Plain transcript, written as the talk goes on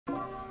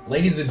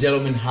Ladies and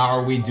gentlemen, how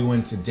are we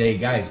doing today?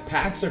 Guys,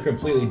 packs are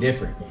completely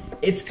different.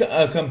 It's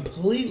a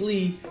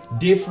completely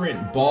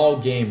different ball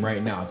game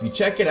right now. If you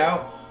check it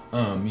out,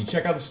 you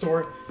check out the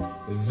store,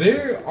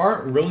 there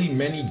aren't really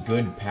many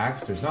good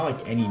packs. There's not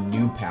like any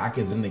new pack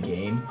is in the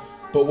game.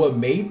 But what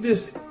made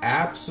this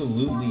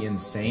absolutely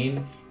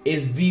insane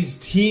is these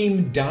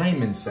Team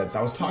Diamond sets.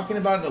 I was talking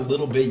about it a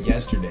little bit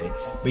yesterday.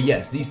 But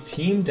yes, these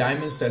Team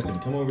Diamond sets, if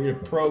you come over here to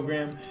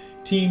Program,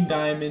 Team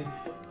Diamond,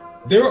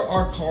 there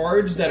are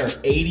cards that are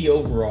 80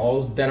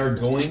 overalls that are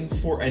going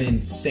for an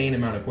insane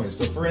amount of coins.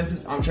 So for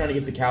instance, I'm trying to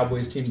get the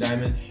Cowboys Team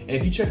Diamond, and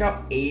if you check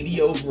out 80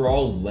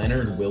 overall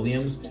Leonard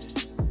Williams,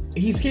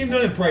 he's came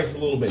down in price a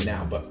little bit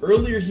now, but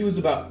earlier he was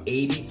about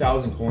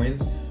 80,000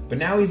 coins, but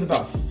now he's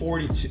about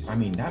 42. I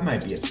mean, that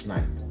might be a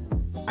snipe.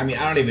 I mean,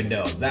 I don't even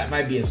know. That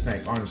might be a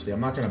snipe, honestly. I'm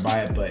not going to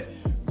buy it, but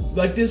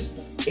like this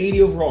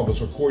 80 overall goes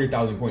for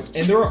 40,000 coins.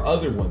 And there are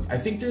other ones. I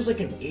think there's like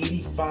an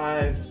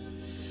 85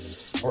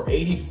 or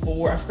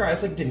 84. I forgot.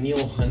 It's like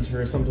Daniil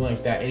Hunter or something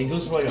like that. And it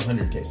goes for like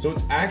 100K. So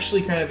it's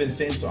actually kind of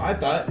insane. So I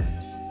thought,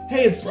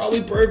 hey, it's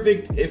probably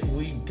perfect if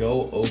we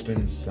go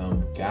open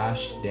some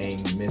gosh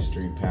dang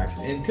mystery packs.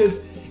 And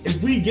because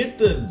if we get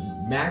the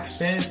max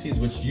fantasies,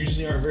 which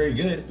usually aren't very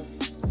good,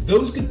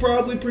 those could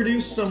probably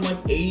produce some like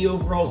 80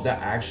 overalls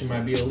that actually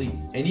might be elite.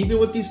 And even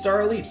with these star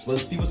elites,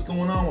 let's see what's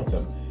going on with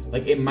them.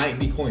 Like it might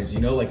be coins,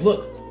 you know, like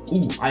look,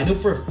 ooh, I know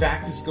for a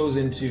fact this goes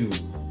into,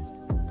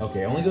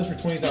 okay, it only goes for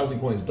 20,000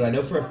 coins, but I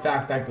know for a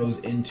fact that goes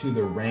into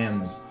the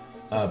Rams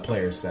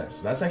player set.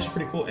 So that's actually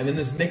pretty cool. And then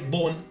this Nick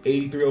Bolton,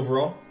 83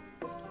 overall,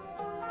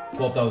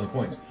 12,000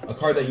 coins. A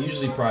card that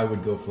usually probably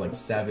would go for like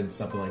 7,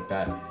 something like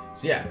that.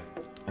 So yeah,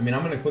 I mean,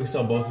 I'm going to quick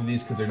sell both of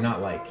these because they're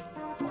not like,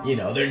 you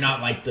know, they're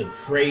not like the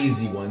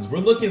crazy ones. We're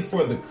looking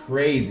for the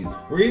crazy.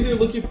 We're either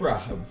looking for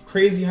a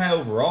crazy high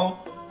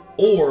overall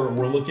or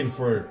we're looking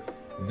for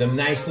the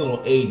nice little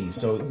 80s.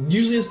 So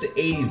usually it's the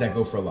 80s that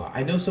go for a lot.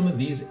 I know some of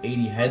these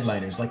 80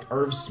 headliners like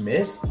Irv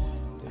Smith,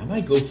 I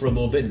might go for a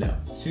little bit. No,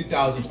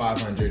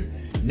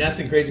 2,500,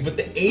 nothing crazy. But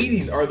the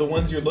 80s are the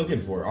ones you're looking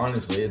for.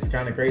 Honestly, it's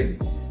kind of crazy.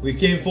 We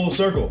came full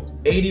circle.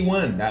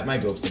 81, that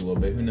might go for a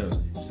little bit. Who knows?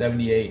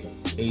 78,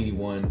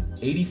 81,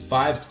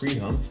 85 Creed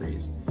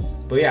Humphreys.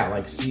 But yeah,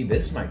 like, see,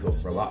 this might go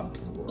for a lot.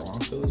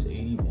 Broncos,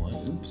 81.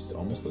 Oops,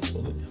 almost got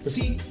sold it. But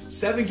see,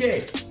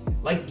 7K.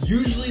 Like,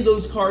 usually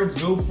those cards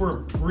go for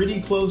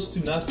pretty close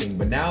to nothing,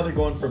 but now they're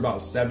going for about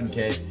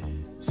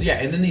 7K. So yeah,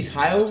 and then these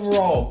high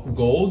overall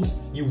golds,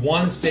 you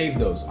want to save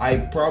those. I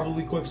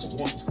probably quick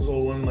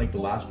sold one in like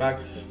the last pack,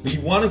 but you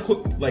want to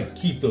quick like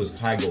keep those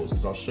high golds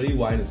because I'll show you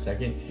why in a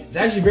second. It's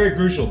actually very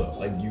crucial though.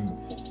 Like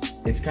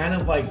it's kind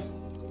of like,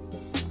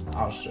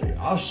 I'll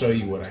show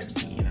you what I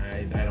mean.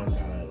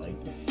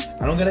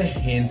 I don't gotta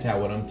hint at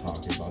what I'm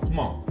talking about. Come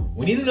on.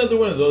 We need another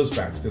one of those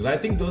packs because I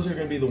think those are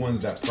going to be the ones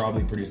that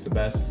probably produce the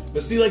best.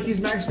 But see, like these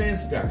max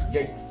fantasy packs,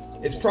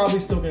 it's probably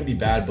still going to be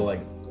bad, but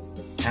like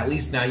at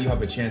least now you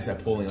have a chance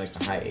at pulling like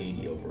a high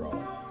 80 overall.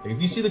 Like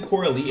if you see the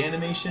core elite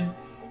animation,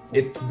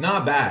 it's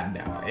not bad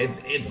now.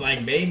 It's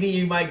like maybe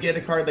you might get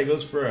a card that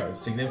goes for a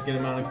significant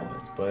amount of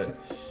coins, but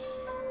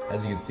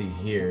as you can see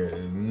here,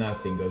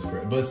 nothing goes for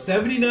it. But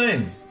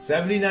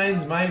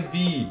 79s might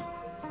be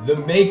the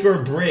make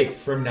or break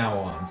from now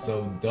on.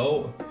 So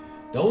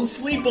don't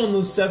sleep on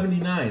those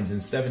 79s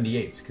and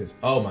 78s because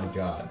oh my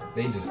god,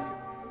 they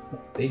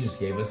just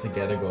gave us a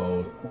get a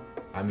gold.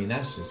 I mean,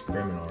 that's just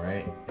criminal,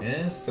 right? And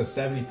it's a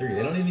 73.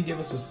 They don't even give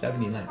us a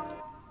 79.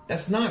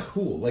 That's not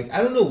cool. Like,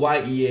 I don't know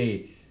why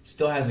EA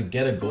still has a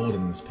get a gold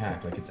in this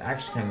pack. Like, it's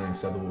actually kind of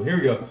unacceptable. Here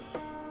we go.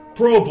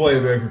 Pro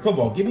Playmaker. Come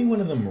on, give me one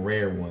of them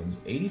rare ones.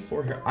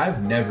 84 Hero.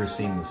 I've never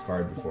seen this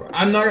card before.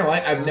 I'm not gonna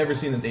lie, I've never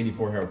seen this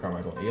 84 Hero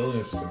Carmichael.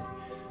 Aliens for something.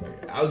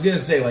 I was gonna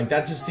say, like,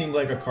 that just seemed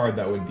like a card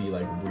that would be,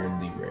 like,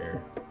 weirdly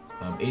rare.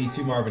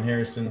 82 Marvin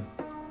Harrison.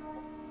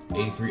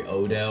 83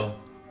 Odell.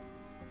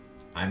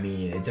 I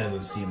mean, it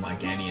doesn't seem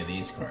like any of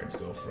these cards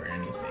go for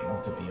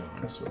anything, to be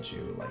honest with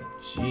you. Like,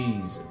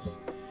 Jesus.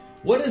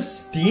 What a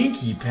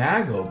stinky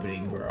pack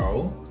opening,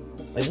 bro.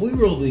 Like, we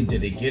really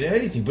didn't get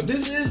anything. But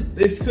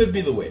this could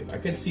be the wave. I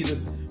could see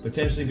this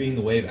potentially being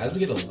the wave as we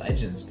get a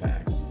Legends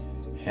pack.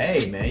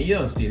 Hey, man, you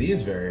don't see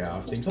these very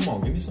often. Come on,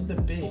 give me something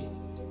big.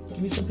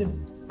 Give me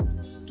something.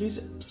 Give me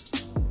some.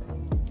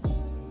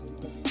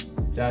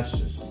 That's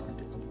just not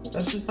good.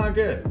 That's just not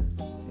good.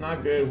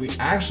 Not good. We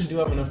actually do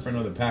have enough for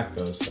another pack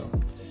though, so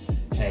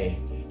hey,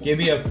 give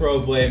me a pro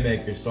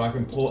playmaker so I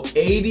can pull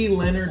 80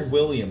 Leonard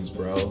Williams,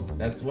 bro.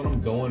 That's what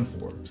I'm going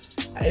for.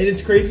 And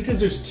it's crazy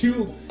because there's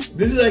two.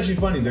 This is actually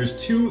funny.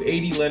 There's two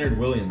 80 Leonard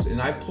Williams, and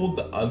I pulled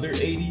the other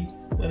 80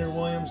 Leonard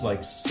Williams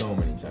like so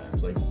many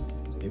times. Like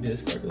maybe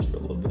this card goes for a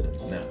little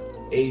bit. No,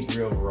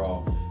 83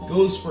 overall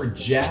goes for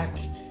Jack.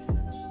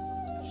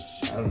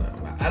 I don't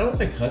know. I don't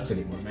like cuss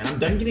anymore, man. I'm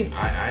done getting.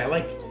 I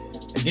like.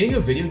 Getting a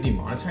video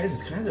demonetized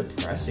is kind of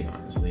depressing,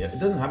 honestly. It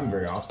doesn't happen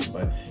very often,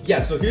 but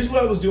yeah, so here's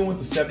what I was doing with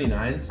the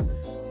 79s.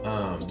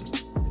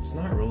 It's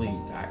not really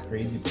that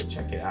crazy, but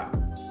check it out.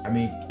 I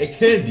mean, it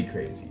could be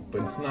crazy,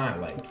 but it's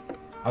not like...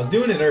 I was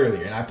doing it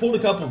earlier, and I pulled a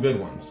couple good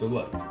ones, so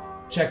look,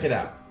 check it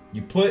out.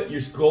 You put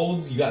your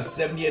golds, you got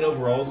 78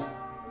 overalls,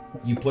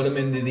 you put them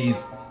into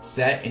these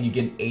set, and you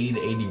get an 80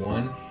 to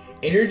 81.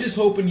 And you're just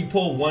hoping you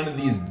pull one of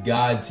these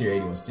god tier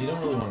 81s. So you don't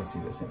really want to see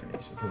this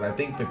animation, because I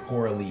think the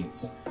core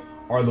elites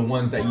are the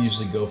ones that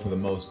usually go for the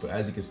most. But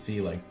as you can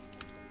see, like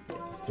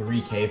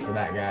 3K for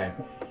that guy.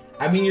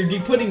 I mean,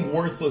 you're putting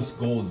worthless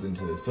golds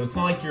into this, so it's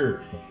not like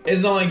you're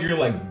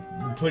like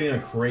putting a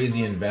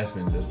crazy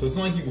investment in this. So it's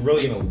not like you're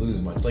really gonna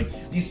lose much.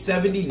 Like these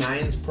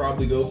 79s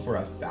probably go for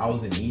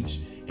 1,000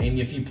 each, and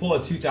if you pull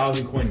a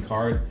 2,000 coin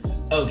card,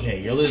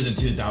 okay, you're losing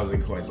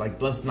 2,000 coins.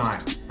 Like, let's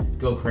not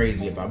go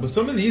crazy about it. But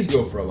some of these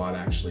go for a lot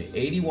actually.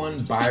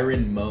 81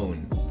 Byron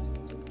Moan.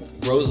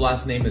 Bro's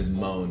last name is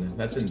Moan.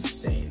 That's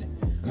insane.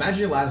 Imagine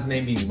your last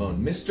name being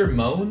Moan, Mr.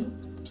 Moan.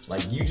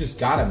 Like, you just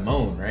gotta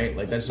moan, right?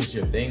 Like, that's just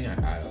your thing.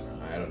 I don't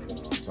know. I don't even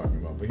know what I'm talking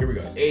about. But here we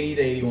go. 80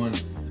 to 81. I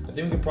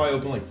think we could probably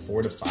open like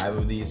 4 to 5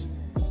 of these.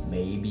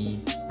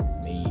 Maybe.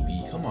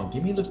 Come on,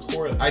 give me the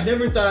core. I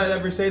never thought I'd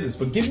ever say this,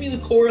 but give me the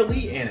core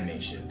elite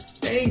animation.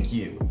 Thank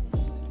you.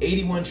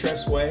 81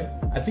 Tressway.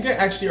 I think I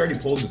actually already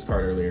pulled this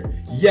card earlier.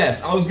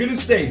 Yes, I was gonna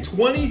say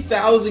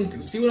 20,000.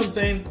 See what I'm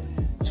saying?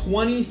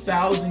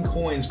 20,000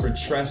 coins for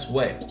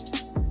Tressway.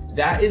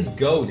 That is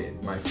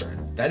goated, my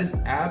friends. That is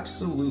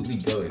absolutely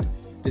goated.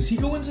 Does he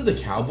go into the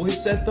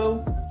Cowboys set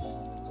though?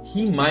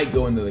 He might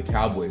go into the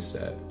Cowboys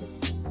set.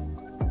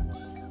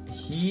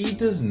 He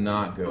does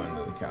not go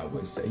into the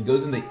Cowboys set. He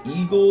goes in the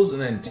Eagles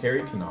and then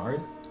Terry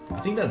Kennard. I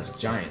think that's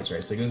Giants,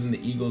 right? So he goes in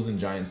the Eagles and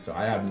Giants, so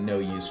I have no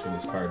use for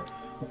this card.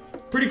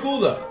 Pretty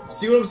cool though.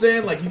 See what I'm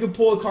saying? Like, you can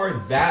pull a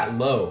card that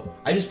low.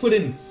 I just put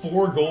in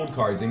 4 gold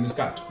cards and just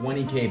got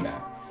 20K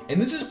back.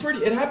 And this is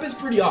it happens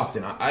pretty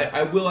often.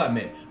 I will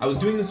admit. I was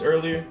doing this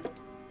earlier,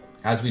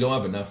 as we don't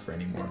have enough for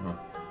anymore, huh?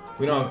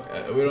 We don't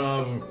have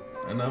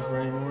enough for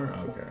anymore?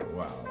 Okay,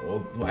 wow.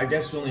 Well, I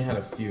guess we only had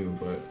a few,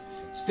 but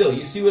still,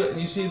 you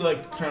see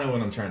like kind of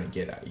what I'm trying to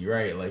get at,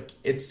 right? Like,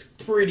 it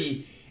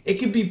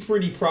could be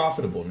pretty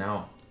profitable.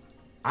 Now,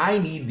 I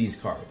need these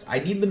cards. I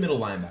need the middle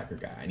linebacker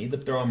guy. I need to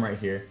throw him right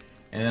here,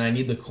 and then I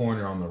need the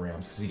corner on the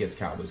Rams because he gets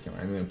Cowboys coming.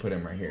 I'm going to put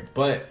him right here.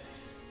 But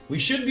we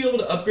should be able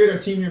to upgrade our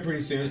team here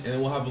pretty soon, and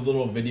then we'll have a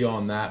little video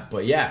on that.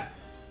 But yeah,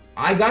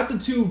 I got the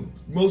 2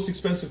 most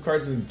expensive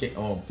cards in the game.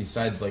 Oh,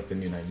 besides like the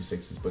new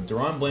 96s. But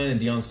Deron Bland and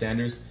Deion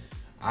Sanders,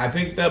 I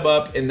picked them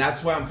up, and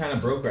that's why I'm kind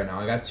of broke right now.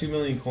 I got 2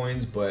 million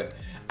coins, but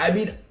I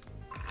mean,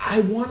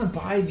 I want to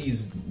buy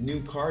these new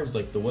cards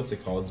like the what's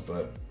it called,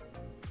 but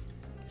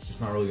it's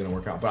just not really going to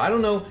work out. But I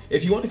don't know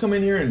if you want to come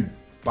in here and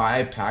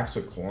buy packs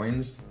with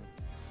coins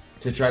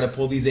to try to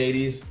pull these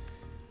 80s.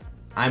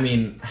 I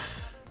mean,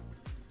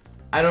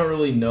 I don't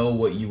really know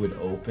what you would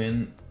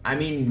open. I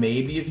mean,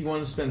 maybe if you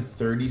want to spend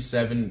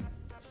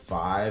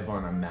 37.5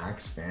 on a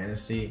max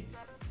fantasy,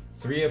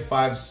 3 of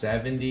 5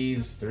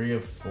 70s, 3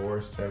 of 4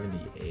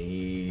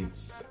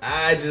 78s.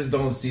 I just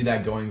don't see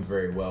that going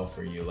very well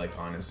for you, like,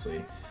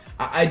 honestly.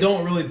 I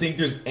don't really think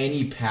there's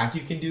any pack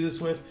you can do this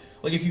with.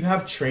 Like, if you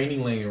have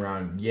training laying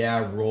around,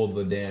 yeah, roll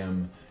the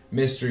damn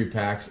mystery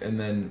packs and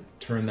then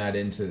turn that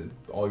into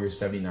all your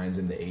 79s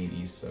into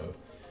 80s, so.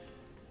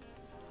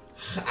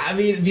 I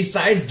mean,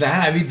 besides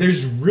that, I mean,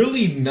 there's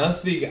really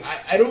nothing.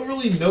 I don't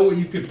really know what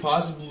you could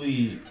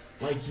possibly,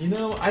 like, you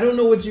know, I don't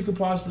know what you could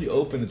possibly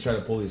open to try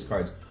to pull these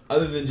cards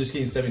other than just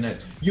getting 79s.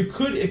 You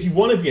could, if you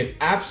want to be an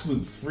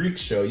absolute freak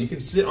show, you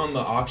could sit on the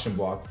auction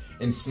block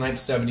and snipe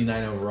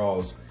 79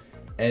 overalls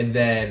and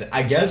then,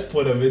 I guess,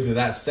 put them into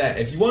that set.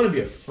 If you want to be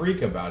a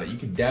freak about it, you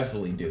could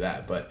definitely do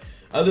that. But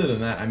other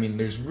than that, I mean,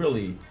 there's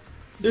really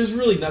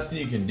nothing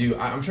you can do.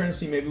 I'm trying to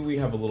see, maybe we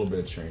have a little bit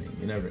of training.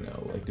 You never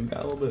know. Like, do we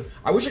got a little bit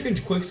I wish I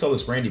could quick sell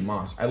this Randy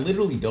Moss. I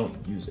literally don't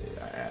use it.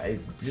 I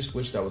just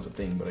wish that was a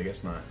thing, but I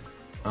guess not.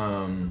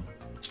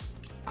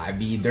 I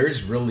mean,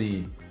 there's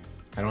really,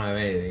 I don't have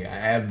anything. I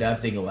have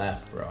nothing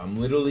left, bro. I'm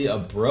literally a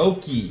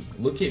brokey.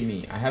 Look at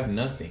me. I have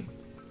nothing.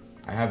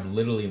 I have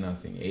literally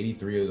nothing.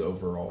 83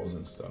 overalls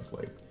and stuff.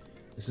 Like,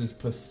 this is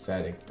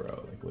pathetic,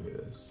 bro. Like, look at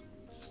this.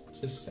 It's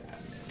just sad,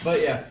 man.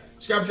 But yeah,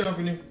 subscribe to the channel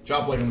if you're new.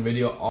 Drop a like on the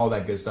video. All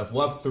that good stuff.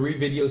 We'll have 3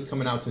 videos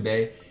coming out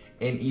today,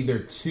 and either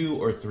 2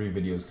 or 3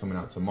 videos coming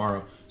out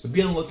tomorrow. So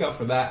be on the lookout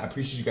for that. I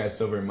appreciate you guys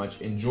so very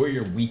much. Enjoy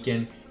your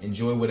weekend.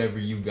 Enjoy whatever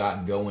you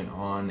got going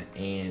on.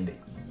 And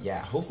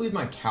yeah, hopefully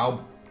my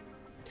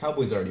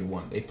Cowboys already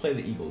won. They play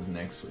the Eagles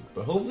next week.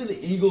 But hopefully the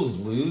Eagles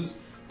lose,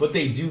 but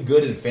they do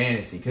good in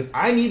fantasy, because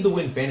I need to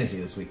win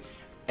fantasy this week.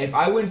 If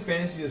I win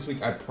fantasy this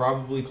week, I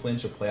probably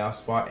clinch a playoff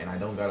spot, and I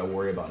don't got to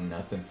worry about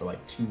nothing for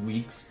like 2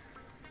 weeks.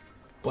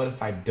 But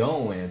if I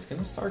don't win, it's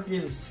going to start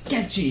getting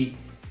sketchy,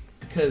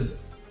 because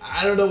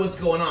I don't know what's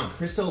going on.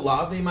 Chris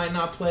Olave might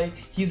not play.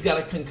 He's got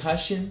a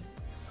concussion.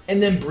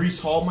 And then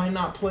Breece Hall might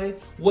not play.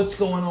 What's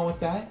going on with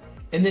that?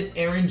 And then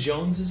Aaron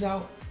Jones is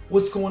out.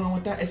 What's going on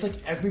with that? It's like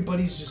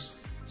everybody's just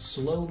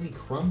slowly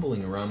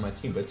crumbling around my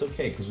team. But it's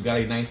okay, because we got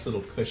a nice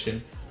little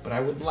cushion. But I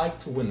would like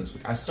to win this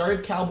week. I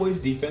started Cowboys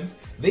defense.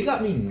 They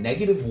got me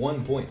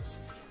 -1 points.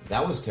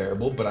 That was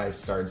terrible, but I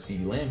started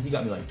CeeDee Lamb. He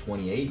got me like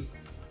 28.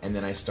 And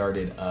then I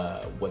started,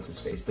 what's his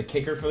face? The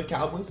kicker for the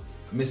Cowboys,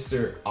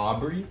 Mr.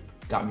 Aubrey,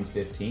 got me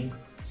 15.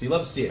 So you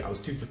love to see it. I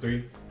was 2 for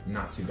 3,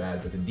 not too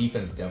bad, but the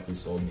defense definitely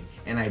sold me.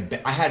 And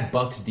I had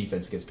Bucks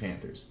defense against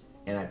Panthers,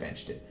 and I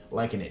benched it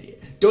like an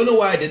idiot. Don't know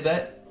why I did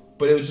that,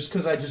 but it was just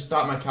because I just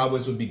thought my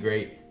Cowboys would be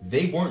great.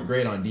 They weren't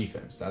great on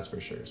defense, that's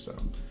for sure. So,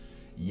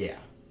 yeah.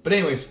 But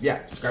anyways,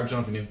 yeah, subscribe to the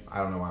channel if you're new. I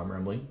don't know why I'm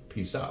rambling.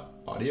 Peace out.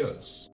 Adios.